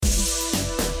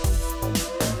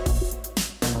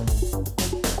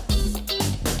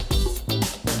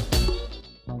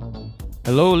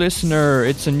Hello, listener.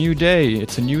 It's a new day,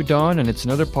 it's a new dawn, and it's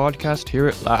another podcast here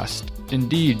at last.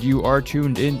 Indeed, you are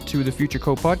tuned into the Future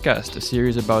Co podcast, a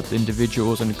series about the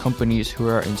individuals and companies who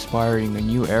are inspiring a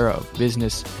new era of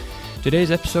business. Today's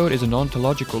episode is an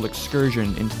ontological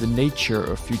excursion into the nature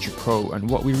of Future Co and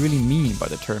what we really mean by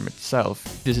the term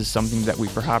itself. This is something that we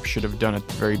perhaps should have done at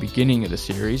the very beginning of the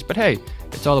series, but hey,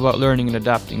 it's all about learning and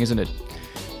adapting, isn't it?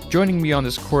 Joining me on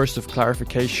this course of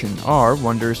clarification are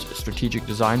Wonder's Strategic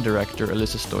Design Director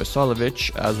Alyssa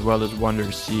Stojsolovic, as well as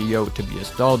Wonder's CEO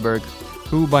Tobias Dahlberg,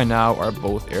 who by now are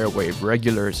both Airwave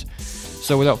regulars.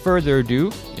 So without further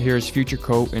ado, here's Future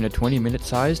Co in a 20-minute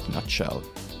sized nutshell.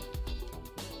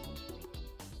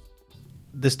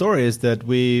 The story is that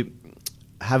we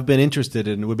have been interested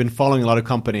in, we've been following a lot of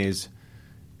companies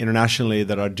internationally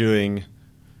that are doing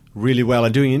really well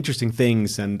and doing interesting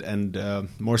things and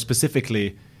more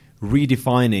specifically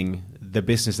redefining the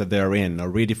business that they're in or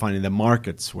redefining the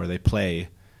markets where they play.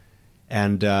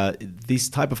 And these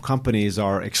type of companies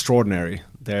are extraordinary.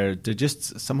 They're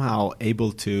just somehow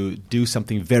able to do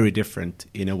something very different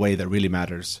in a way that really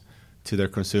matters to their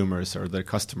consumers or their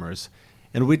customers.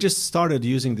 And we just started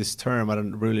using this term. I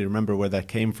don't really remember where that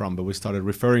came from, but we started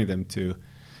referring them to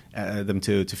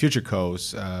future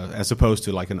co's as opposed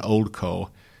to like an old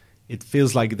co. It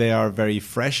feels like they are very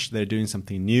fresh. They're doing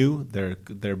something new.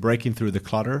 They're breaking through the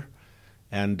clutter.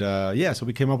 And so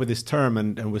we came up with this term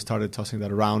and we started tossing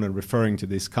that around and referring to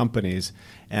these companies.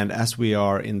 And as we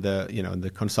are in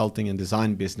the consulting and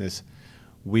design business,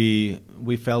 we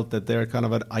felt that they're kind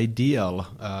of an ideal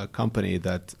company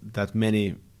that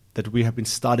we have been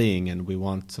studying and we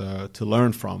want to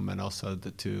learn from, and also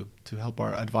to help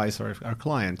advise our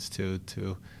clients to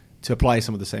apply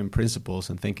some of the same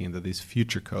principles and thinking that these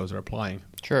future co's are applying.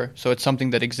 Sure. So it's something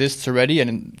that exists already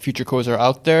and future co's are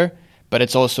out there, but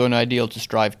it's also an ideal to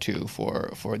strive to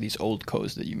for these old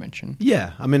co's that you mentioned.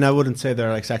 Yeah. I mean, I wouldn't say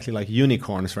they're exactly like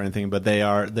unicorns or anything, but they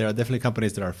are definitely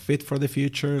companies that are fit for the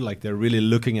future. Like they're really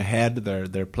looking ahead.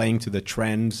 They're playing to the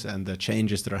trends and the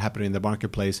changes that are happening in the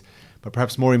marketplace. But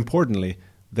perhaps more importantly,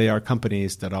 they are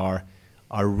companies that are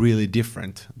really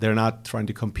different. They're not trying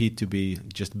to compete to be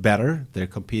just better. They're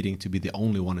competing to be the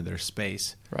only one in their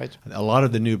space. Right. And a lot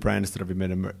of the new brands that have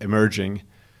been emerging,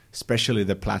 especially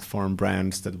the platform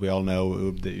brands that we all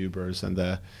know, the Ubers and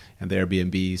the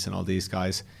Airbnbs and all these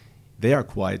guys, they are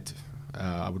quite,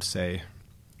 I would say,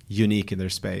 unique in their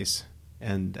space.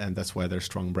 And that's why they're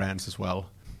strong brands as well.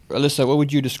 Alyssa, what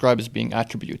would you describe as being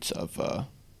attributes of a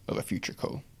future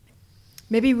co?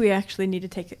 Maybe we actually need to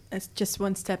take just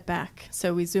one step back.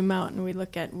 So we zoom out and we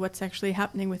look at what's actually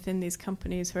happening within these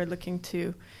companies who are looking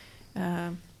to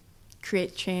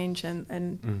create change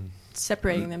and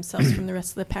separating themselves from the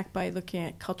rest of the pack by looking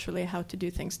at culturally how to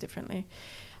do things differently.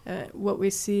 What we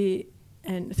see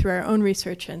and through our own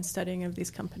research and studying of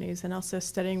these companies, and also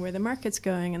studying where the market's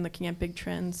going and looking at big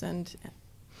trends and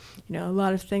a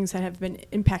lot of things that have been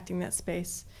impacting that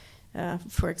space.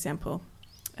 For example,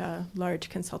 large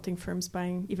consulting firms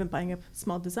buying up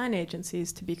small design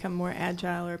agencies to become more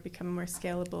agile or become more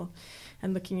scalable,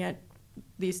 and looking at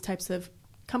these types of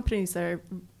companies that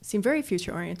seem very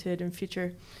future-oriented and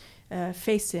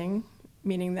future-facing,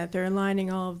 meaning that they're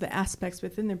aligning all of the aspects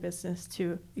within their business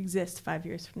to exist 5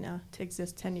 years from now, to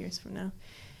exist 10 years from now.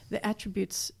 The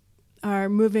attributes are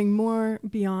moving more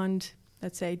beyond,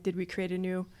 let's say, did we create a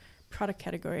new product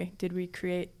category? Did we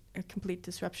create a complete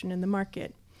disruption in the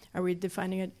market? Are we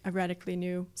defining a radically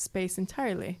new space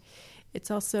entirely?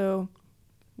 It's also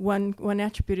one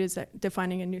attribute is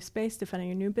defining a new space,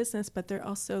 defining a new business, but they're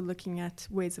also looking at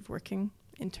ways of working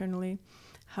internally.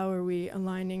 How are we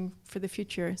aligning for the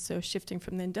future? So shifting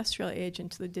from the industrial age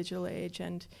into the digital age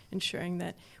and ensuring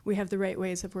that we have the right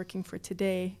ways of working for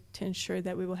today to ensure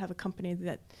that we will have a company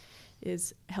that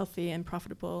is healthy and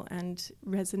profitable and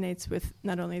resonates with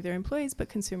not only their employees but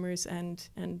consumers and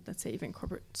let's say even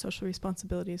corporate social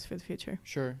responsibilities for the future.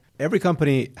 Sure. Every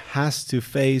company has to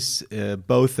face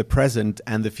both the present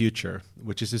and the future,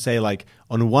 which is to say, like,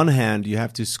 on one hand, you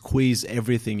have to squeeze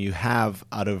everything you have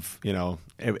out of,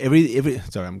 every.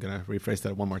 Sorry, I'm going to rephrase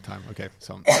that one more time. Okay,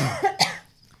 so.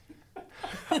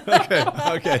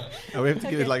 okay. Now we have to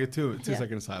give it like a two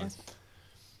second silence.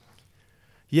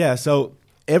 Yeah, so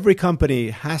every company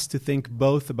has to think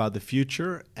both about the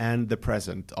future and the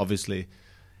present, obviously.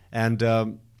 And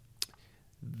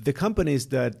the companies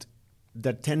that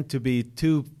tend to be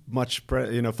too much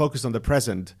focused on the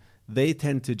present, they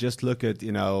tend to just look at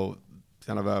kind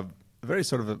of a very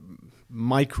sort of a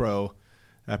micro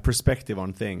perspective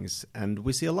on things. And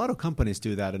we see a lot of companies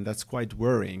do that, and that's quite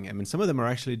worrying. I mean, some of them are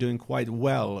actually doing quite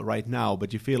well right now,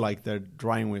 but you feel like they're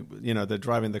driving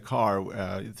the car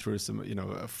through some,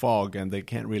 a fog, and they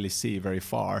can't really see very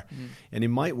far. And it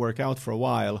might work out for a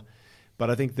while, but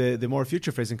I think the more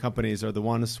future-facing companies are the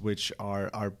ones which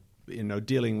are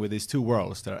dealing with these two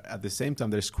worlds. They're, at the same time,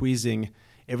 they're squeezing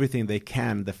everything they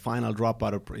can, the final drop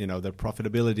out of the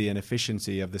profitability and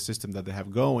efficiency of the system that they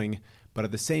have going, but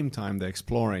at the same time they're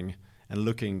exploring and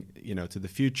looking to the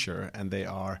future, and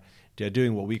they're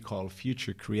doing what we call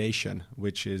future creation,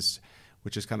 which is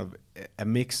kind of a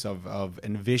mix of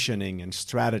envisioning and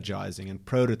strategizing and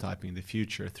prototyping the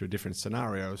future through different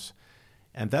scenarios.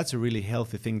 And that's a really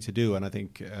healthy thing to do, and I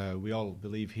think we all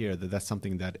believe here that that's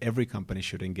something that every company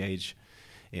should engage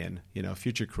in,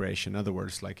 future creation. In other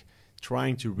words, like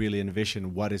trying to really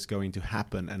envision what is going to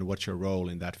happen and what your role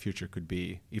in that future could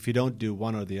be. If you don't do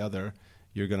one or the other,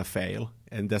 you're going to fail.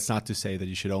 And that's not to say that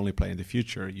you should only play in the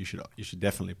future. You should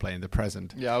definitely play in the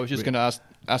present. Yeah, I was just going to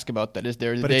ask about that. Is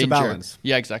there a danger? But it's a balance.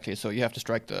 Yeah, exactly. So you have to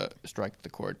strike the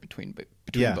chord between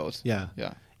both. Yeah.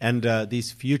 And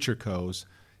these future co's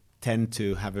tend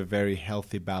to have a very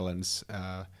healthy balance.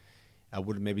 I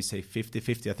would maybe say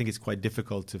 50-50. I think it's quite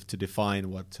difficult to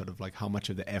define what sort of like how much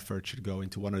of the effort should go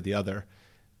into one or the other,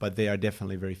 but they are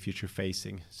definitely very future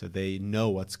facing. So they know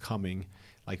what's coming.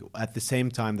 Like at the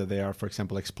same time that they are, for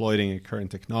example, exploiting a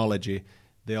current technology,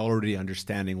 they're already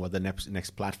understanding what the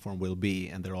next platform will be,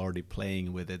 and they're already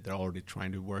playing with it. They're already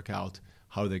trying to work out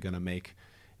how they're going to make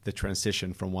the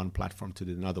transition from one platform to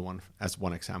another one, as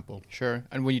one example. Sure.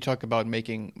 And when you talk about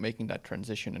making that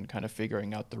transition and kind of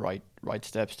figuring out the right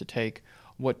steps to take,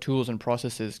 what tools and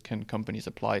processes can companies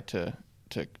apply to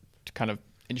kind of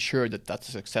ensure that that's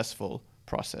a successful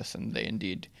process and they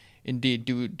indeed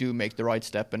do make the right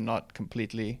step and not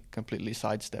completely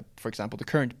sidestep, for example, the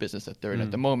current business that they're in at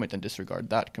the moment and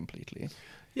disregard that completely?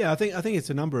 Yeah, I think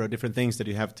it's a number of different things that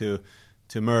you have to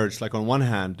merge. Like on one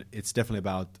hand, it's definitely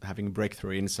about having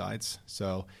breakthrough insights.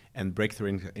 And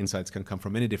breakthrough insights can come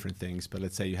from many different things. But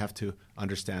let's say you have to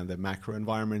understand the macro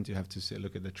environment. You have to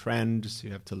look at the trends.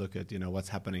 You have to look at what's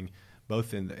happening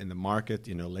both in the market,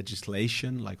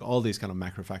 legislation, like all these kind of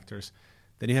macro factors.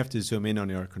 Then you have to zoom in on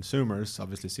your consumers.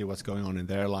 Obviously, see what's going on in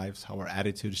their lives, how our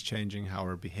attitudes changing, how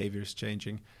our behaviors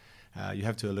changing. You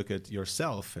have to look at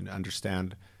yourself and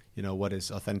understand, what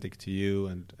is authentic to you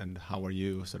and how are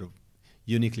you sort of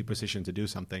uniquely positioned to do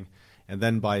something. And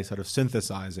then by sort of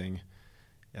synthesizing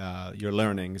your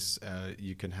learnings,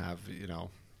 you can have,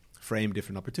 frame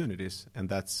different opportunities. And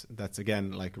that's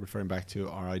again, like referring back to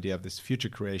our idea of this future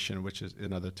creation, which is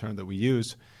another term that we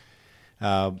use.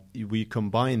 We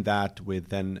combine that with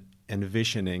then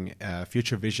envisioning,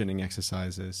 future visioning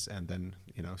exercises, and then,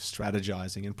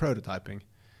 strategizing and prototyping.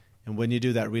 And when you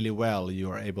do that really well,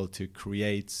 you are able to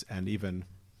create and even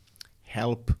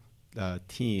help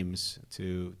teams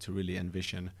to really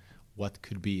envision what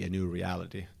could be a new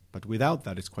reality. But without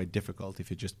that, it's quite difficult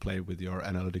if you just play with your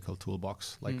analytical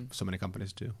toolbox like so many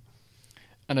companies do.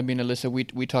 And I mean, Alyssa,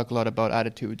 we talk a lot about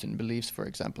attitudes and beliefs, for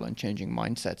example, and changing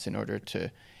mindsets in order to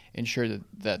ensure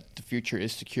that the future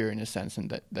is secure in a sense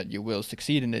and that you will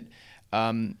succeed in it.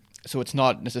 So it's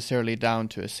not necessarily down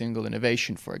to a single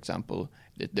innovation, for example.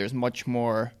 There's much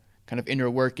more kind of inner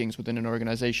workings within an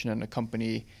organization and a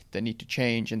company that need to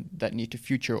change and that need to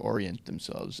future orient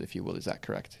themselves, if you will. Is that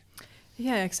correct?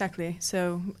 Yeah, exactly.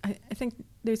 So I think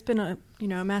there's been a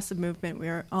massive movement. We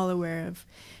are all aware of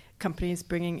companies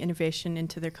bringing innovation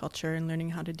into their culture and learning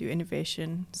how to do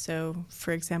innovation. So,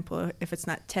 for example, if it's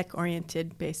not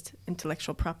tech-oriented based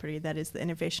intellectual property, that is the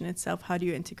innovation itself, how do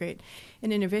you integrate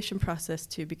an innovation process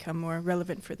to become more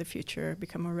relevant for the future,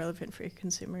 become more relevant for your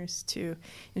consumers, to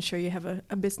ensure you have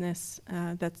a business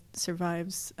that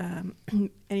survives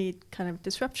any kind of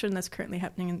disruption that's currently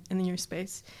happening in your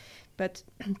space. But,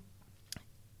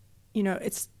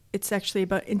 it's actually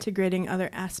about integrating other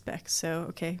aspects. So,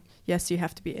 okay, yes, you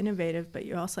have to be innovative, but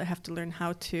you also have to learn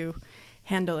how to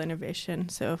handle innovation.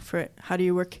 So how do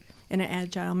you work in an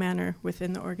agile manner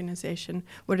within the organization?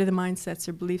 What are the mindsets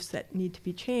or beliefs that need to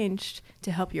be changed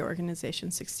to help your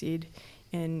organization succeed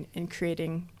in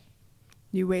creating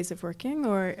new ways of working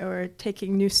or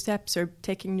taking new steps or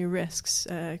taking new risks,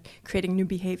 creating new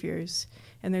behaviors?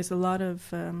 And there's a lot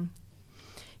of...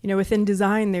 within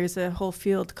design, there's a whole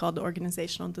field called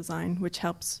organizational design, which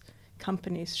helps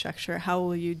companies structure how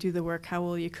will you do the work, how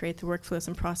will you create the workflows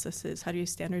and processes, how do you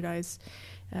standardize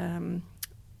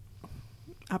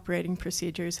operating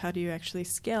procedures, how do you actually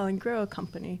scale and grow a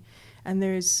company. And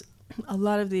there's a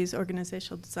lot of these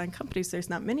organizational design companies. There's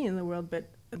not many in the world, but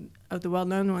of the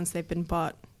well-known ones, they've been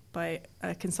bought by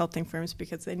consulting firms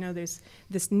because they know there's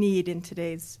this need in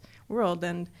today's world,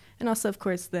 and also, of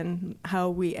course, then how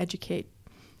we educate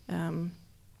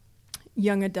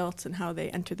young adults and how they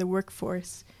enter the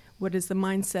workforce. What is the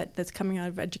mindset that's coming out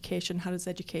of education? How does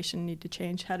education need to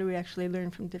change? How do we actually learn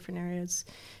from different areas?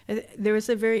 There was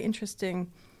a very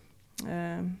interesting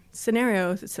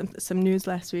scenario, some news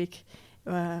last week.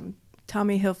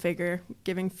 Tommy Hilfiger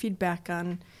giving feedback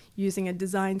on using a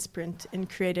design sprint in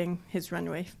creating his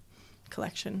runway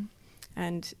collection.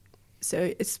 And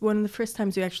so it's one of the first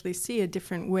times you actually see a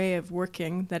different way of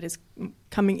working that is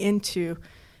coming into,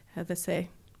 let's say,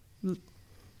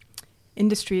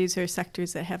 industries or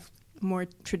sectors that have more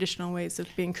traditional ways of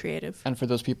being creative. And for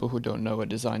those people who don't know what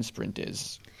design sprint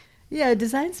is. Yeah, a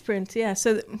design sprint, yeah.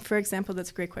 So, for example, that's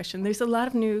a great question. There's a lot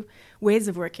of new ways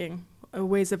of working,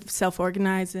 ways of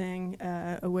self-organizing,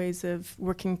 ways of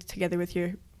working together with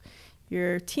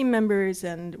your team members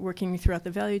and working throughout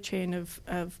the value chain of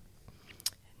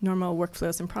normal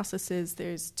workflows and processes.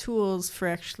 There's tools for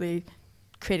actually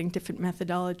creating different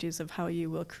methodologies of how you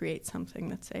will create something,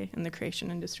 let's say, in the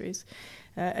creation industries.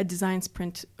 A design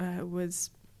sprint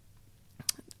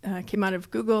came out of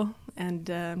Google,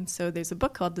 and so there's a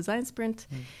book called Design Sprint,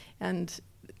 and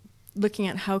looking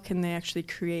at how can they actually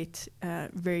create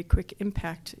very quick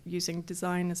impact using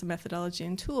design as a methodology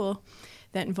and tool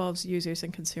that involves users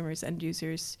and consumers, end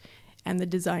users, and the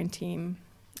design team,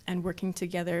 and working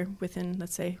together within,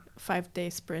 let's say, a 5-day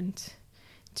sprint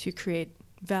to create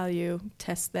value,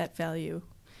 test that value,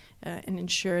 and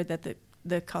ensure that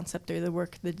the concept or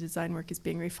the design work is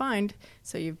being refined,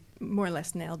 so you've more or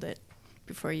less nailed it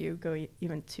before you go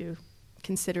even to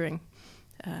considering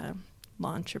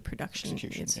launch or production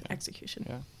execution.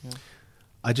 Yeah.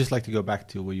 I'd just like to go back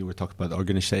to where you were talking about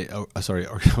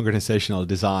organizational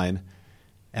design.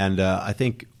 And I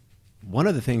think one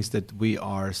of the things that we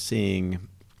are seeing,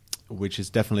 which is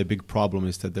definitely a big problem,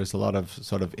 is that there's a lot of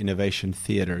sort of innovation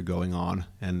theater going on.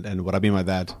 And what I mean by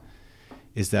that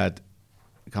is that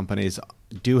companies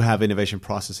do have innovation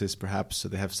processes, perhaps, so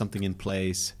they have something in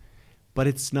place, but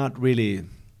it's not really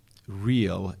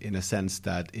real in a sense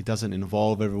that it doesn't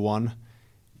involve everyone,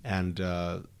 and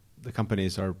the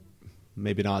companies are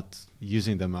maybe not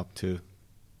using them up to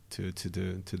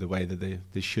the way that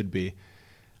they should be.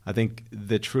 I think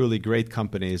the truly great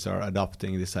companies are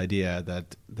adopting this idea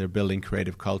that they're building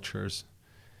creative cultures,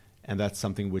 and that's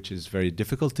something which is very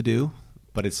difficult to do,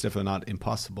 but it's definitely not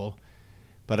impossible.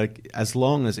 But as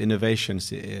long as innovation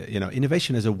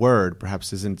as a word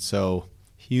perhaps isn't so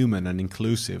human and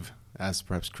inclusive as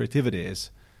perhaps creativity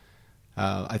is,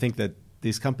 I think that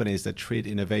these companies that treat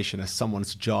innovation as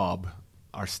someone's job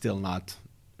are still not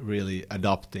really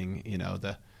adopting,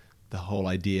 the whole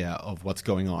idea of what's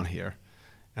going on here.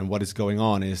 And what is going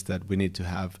on is that we need to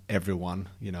have everyone,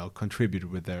 contribute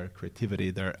with their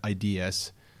creativity, their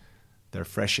ideas, their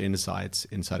fresh insights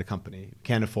inside a company. You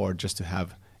can't afford just to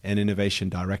have an innovation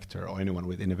director or anyone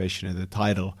with innovation in the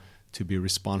title to be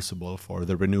responsible for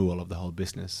the renewal of the whole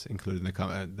business, including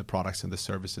the products and the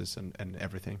services and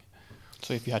everything.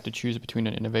 So if you had to choose between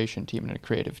an innovation team and a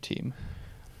creative team,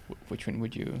 which one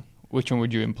would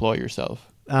you employ yourself?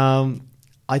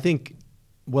 I think,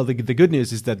 well, the good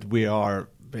news is that we are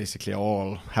basically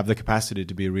all have the capacity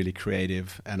to be really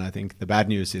creative, and I think the bad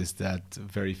news is that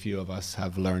very few of us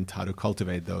have learned how to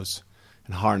cultivate those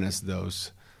and harness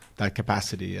that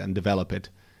capacity and develop it.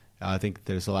 I think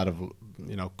there's a lot of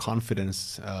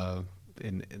confidence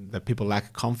in that people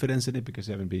lack confidence in it because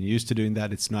they haven't been used to doing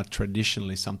that. It's not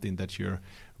traditionally something that you're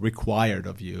required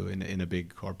of you in a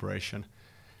big corporation.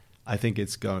 I think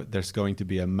there's going to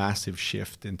be a massive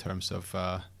shift in terms of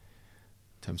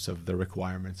the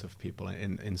requirements of people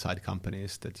inside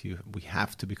companies that we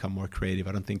have to become more creative.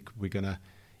 I don't think we're gonna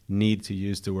need to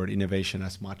use the word innovation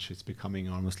as much. It's becoming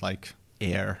almost like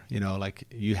air, like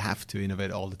you have to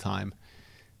innovate all the time.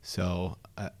 So,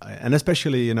 and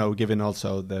especially, given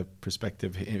also the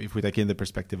perspective, if we take in the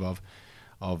perspective of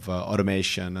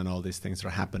automation and all these things that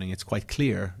are happening, it's quite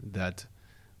clear that,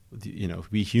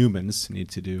 we humans need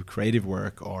to do creative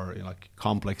work or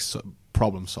complex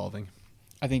problem solving.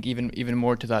 I think even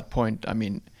more to that point, I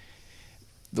mean,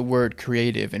 the word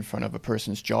creative in front of a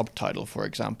person's job title, for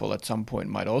example, at some point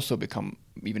might also become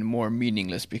even more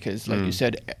meaningless because, like you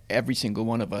said, every single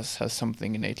one of us has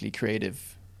something innately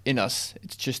creative in us.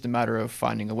 It's just a matter of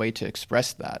finding a way to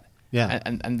express that. Yeah.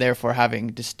 And therefore having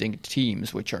distinct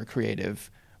teams which are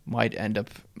creative might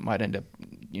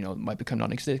become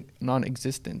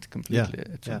non-existent completely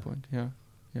at some point.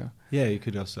 Yeah, you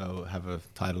could also have a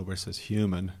title where it says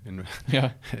human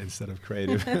instead of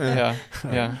creative. When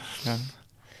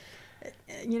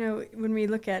we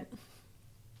look at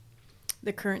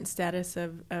the current status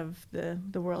of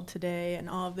the world today and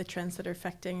all of the trends that are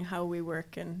affecting how we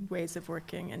work and ways of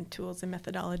working and tools and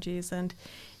methodologies, and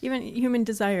even human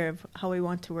desire of how we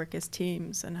want to work as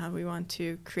teams and how we want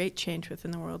to create change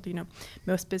within the world. You know,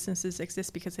 most businesses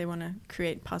exist because they want to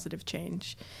create positive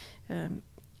change.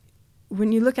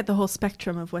 When you look at the whole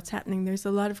spectrum of what's happening, there's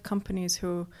a lot of companies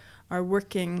who are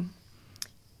working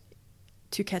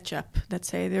to catch up. Let's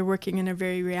say they're working in a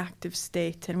very reactive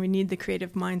state, and we need the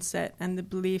creative mindset and the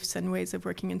beliefs and ways of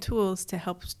working and tools to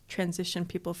help transition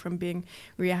people from being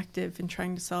reactive and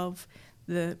trying to solve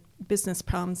the business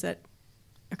problems that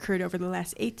occurred over the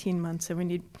last 18 months. And we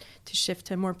need to shift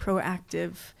to a more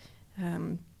proactive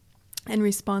and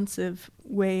responsive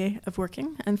way of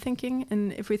working and thinking.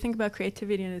 And if we think about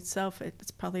creativity in itself,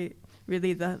 it's probably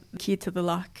really the key to the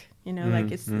lock. You know,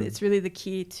 it's really the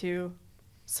key to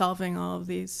solving all of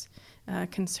these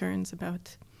concerns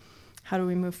about how do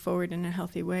we move forward in a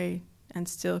healthy way and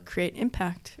still create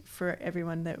impact for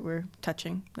everyone that we're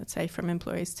touching, let's say from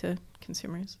employees to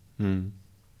consumers.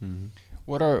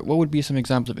 What would be some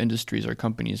examples of industries or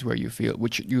companies where you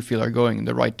feel are going in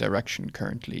the right direction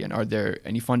currently, and are there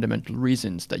any fundamental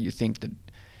reasons that you think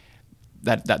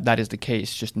that is the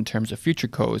case, just in terms of future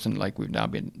codes, and like we've now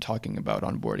been talking about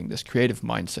onboarding this creative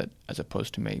mindset as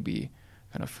opposed to maybe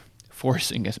kind of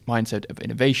forcing a mindset of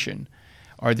innovation?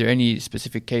 Are there any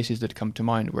specific cases that come to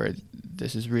mind where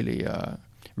this is really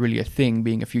a thing,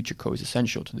 being a future code is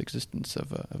essential to the existence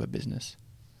of a business?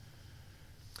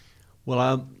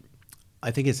 Well, I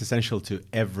think it's essential to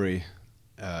every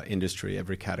industry,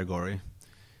 every category.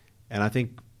 And I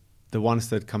think the ones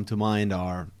that come to mind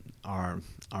are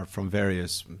from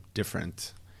various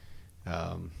different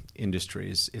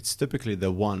industries. It's typically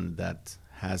the one that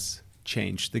has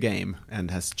changed the game and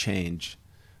has changed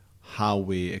how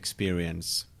we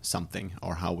experience something,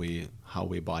 or how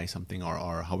we buy something,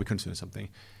 or how we consume something.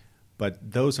 But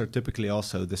those are typically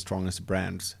also the strongest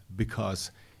brands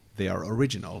because they are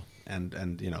original,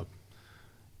 and you know,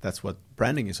 that's what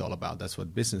branding is all about. That's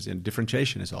what business and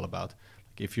differentiation is all about.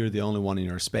 Like, if you're the only one in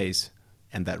your space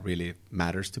and that really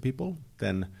matters to people,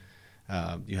 then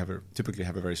you typically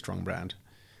have a very strong brand.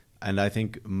 And I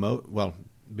think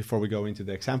before we go into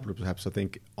the example, perhaps I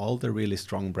think all the really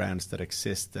strong brands that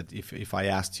exist, that if I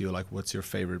asked you, like, what's your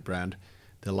favorite brand,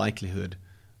 the likelihood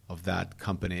of that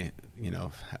company, you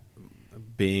know,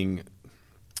 being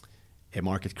a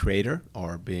market creator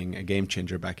or being a game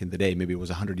changer back in the day, maybe it was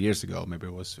 100 years ago, maybe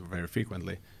it was very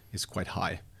frequently, is quite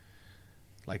high.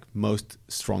 Like most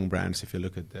strong brands, if you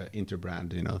look at the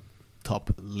Interbrand, you know,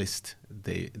 top list,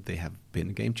 they have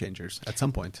been game changers at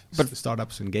some point. But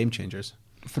startups and game changers.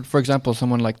 For example,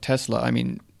 someone like Tesla, I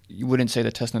mean, you wouldn't say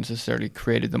that Tesla necessarily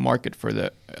created the market for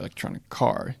the electronic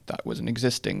car. That was an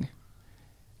existing,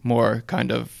 more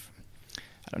kind of,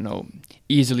 I don't know,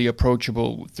 easily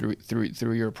approachable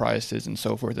through your prices and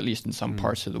so forth, at least in some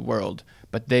parts of the world.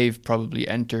 But they've probably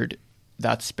entered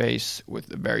that space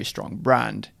with a very strong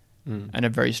brand and a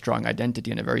very strong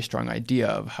identity and a very strong idea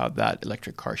of how that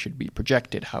electric car should be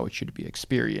projected, how it should be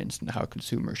experienced, and how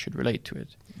consumers should relate to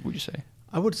it, would you say?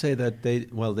 I would say that they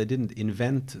didn't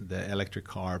invent the electric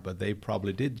car, but they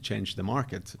probably did change the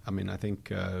market. I mean, I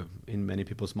think in many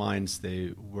people's minds,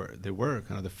 they were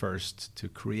kind of the first to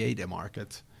create a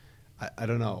market. I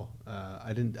don't know.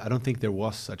 I don't think there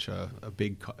was such a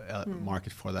big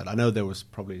market for that. I know there was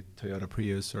probably Toyota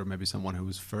Prius or maybe someone who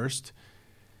was first,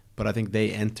 but I think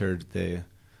they entered the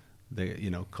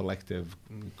collective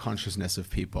consciousness of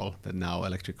people that now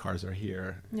electric cars are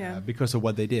here because of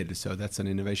what they did. So that's an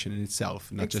innovation in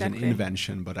itself, not just an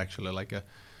invention, but actually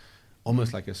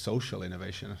almost like a social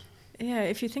innovation. Yeah,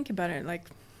 if you think about it, like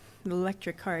the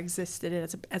electric car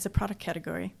existed as a product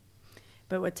category.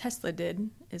 But what Tesla did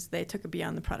is they took it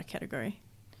beyond the product category.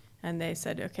 And they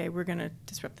said, okay, we're going to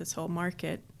disrupt this whole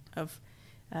market of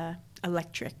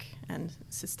electric and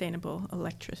sustainable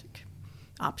electric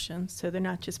options. So they're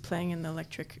not just playing in the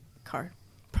electric car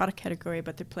product category,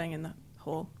 but they're playing in the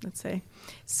whole, let's say,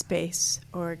 space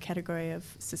or category of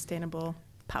sustainable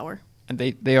power. And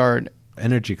they are an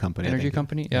energy company. Energy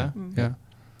company, yeah. Mm-hmm. Yeah.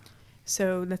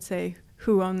 So let's say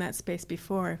who owned that space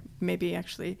before. Maybe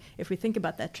actually, if we think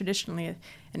about that, traditionally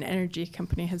an energy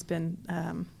company has been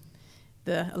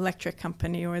the electric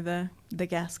company or the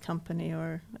gas company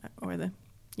or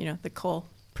the coal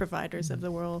providers of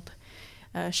the world.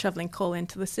 Shoveling coal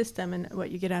into the system, and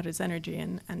what you get out is energy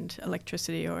and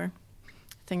electricity or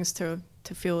things to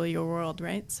fuel your world,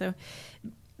 right? So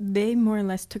they more or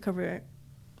less took over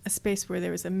a space where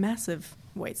there was a massive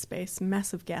white space,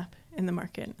 massive gap in the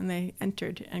market, and they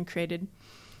entered and created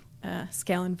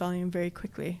scale and volume very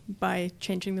quickly by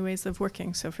changing the ways of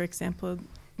working. So, for example,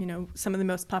 some of the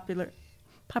most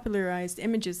popularized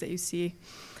images that you see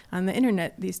on the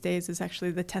internet these days is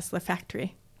actually the Tesla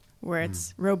factory, where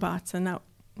it's robots and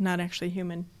not actually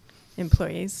human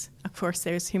employees. Of course,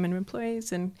 there's human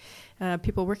employees and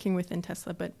people working within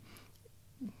Tesla, but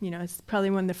it's probably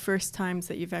one of the first times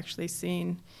that you've actually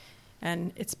seen,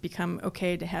 and it's become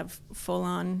okay to have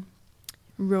full-on,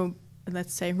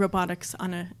 let's say, robotics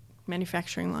on a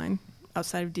manufacturing line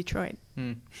outside of Detroit.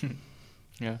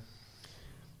 Yeah.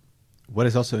 What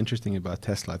is also interesting about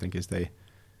Tesla, I think, is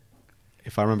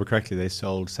if I remember correctly, they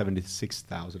sold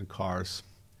 76,000 cars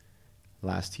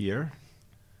last year,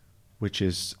 which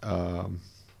is,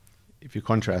 if you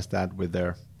contrast that with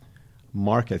their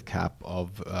market cap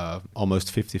of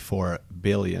almost 54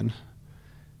 billion,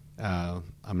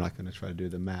 I'm not going to try to do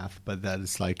the math, but that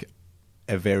is like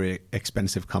a very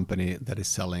expensive company that is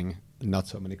selling not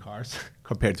so many cars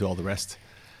compared to all the rest.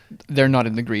 They're not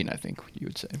in the green, I think you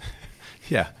would say.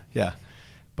 Yeah.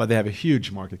 But they have a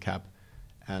huge market cap,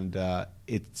 and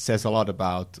it says a lot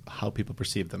about how people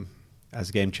perceive them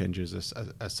as game changers,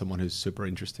 as someone who's super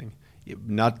interesting.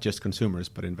 Not just consumers,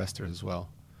 but investors as well.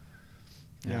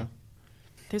 Yeah.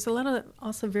 There's a lot of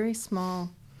also very small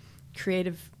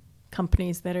creative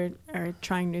companies that are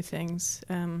trying new things.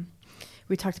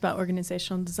 We talked about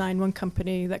organizational design. One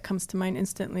company that comes to mind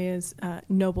instantly is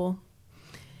Noble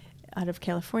out of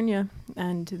California,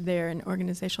 and they're an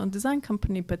organizational design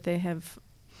company, but they have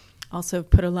also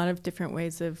put a lot of different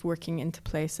ways of working into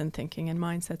place and thinking and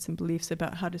mindsets and beliefs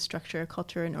about how to structure a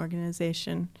culture and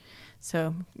organization.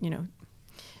 So,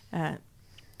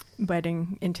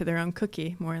 biting into their own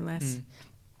cookie, more or less.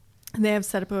 They have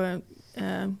set up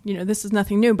this is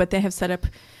nothing new, but they have set up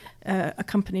a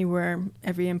company where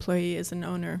every employee is an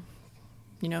owner.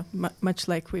 Much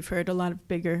like we've heard a lot of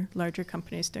larger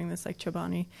companies doing this, like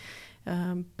Chobani.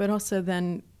 But also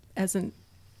then, as an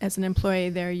employee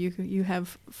there, you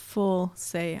have full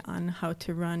say on how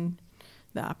to run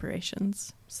the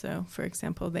operations. So, for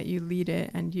example, that you lead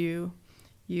it and you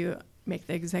make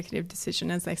the executive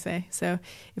decision, as I say. So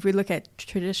if we look at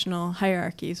traditional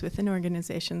hierarchies within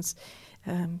organizations,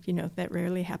 that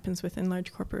rarely happens within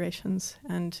large corporations.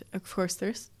 And of course,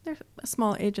 there's a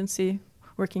small agency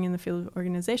working in the field of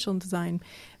organizational design,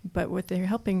 but what they're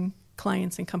helping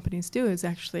clients and companies do is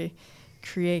actually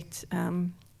create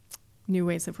new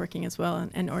ways of working as well,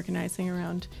 and organizing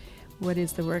around what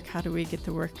is the work, how do we get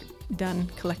the work done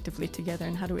collectively together,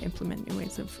 and how do we implement new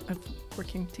ways of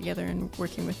working together and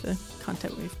working with the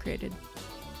content we've created.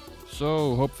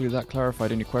 So hopefully that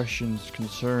clarified any questions,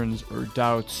 concerns, or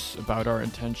doubts about our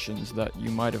intentions that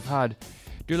you might have had.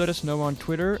 Do let us know on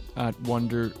Twitter at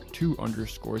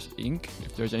Wonder2_Inc.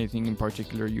 if there's anything in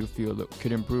particular you feel that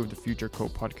could improve the Future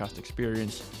Code podcast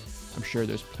experience. I'm sure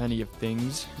there's plenty of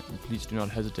things, and please do not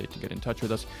hesitate to get in touch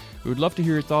with us. We would love to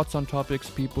hear your thoughts on topics,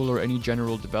 people, or any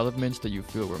general developments that you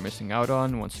feel we're missing out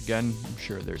on. Once again, I'm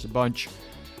sure there's a bunch.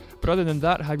 But other than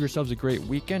that, have yourselves a great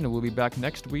weekend, and we'll be back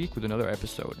next week with another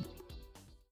episode.